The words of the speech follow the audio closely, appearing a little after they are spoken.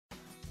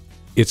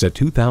It's a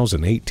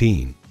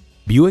 2018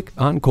 Buick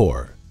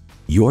Encore.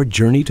 Your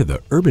journey to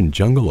the urban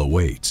jungle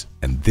awaits,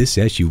 and this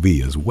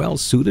SUV is well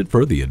suited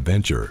for the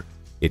adventure.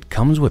 It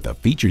comes with the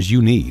features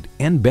you need,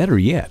 and better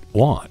yet,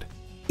 want.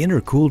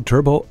 Intercooled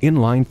turbo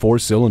inline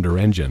 4-cylinder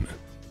engine,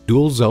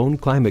 dual zone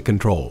climate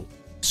control,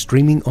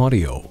 streaming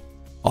audio,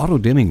 auto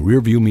dimming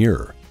rearview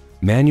mirror,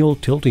 manual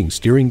tilting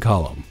steering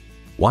column,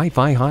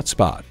 Wi-Fi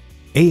hotspot,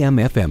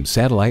 AM/FM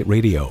satellite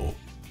radio,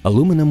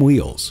 aluminum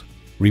wheels,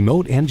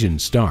 remote engine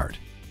start,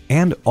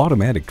 and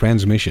automatic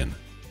transmission.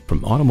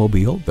 From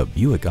automobile, the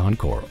Buick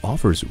Encore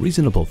offers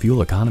reasonable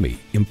fuel economy,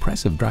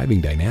 impressive driving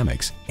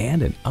dynamics,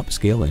 and an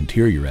upscale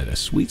interior at a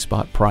sweet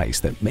spot price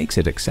that makes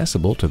it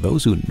accessible to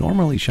those who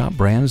normally shop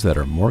brands that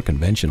are more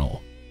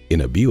conventional.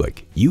 In a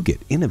Buick, you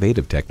get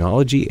innovative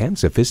technology and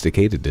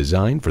sophisticated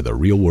design for the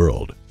real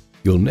world.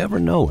 You'll never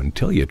know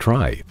until you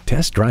try.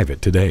 Test drive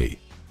it today.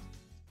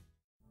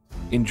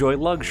 Enjoy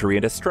luxury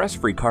and a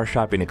stress-free car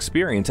shopping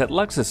experience at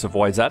Lexus of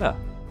Wayzata.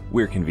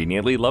 We're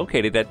conveniently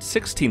located at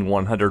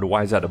 16100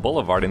 Wayzata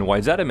Boulevard in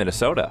Wayzata,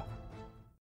 Minnesota.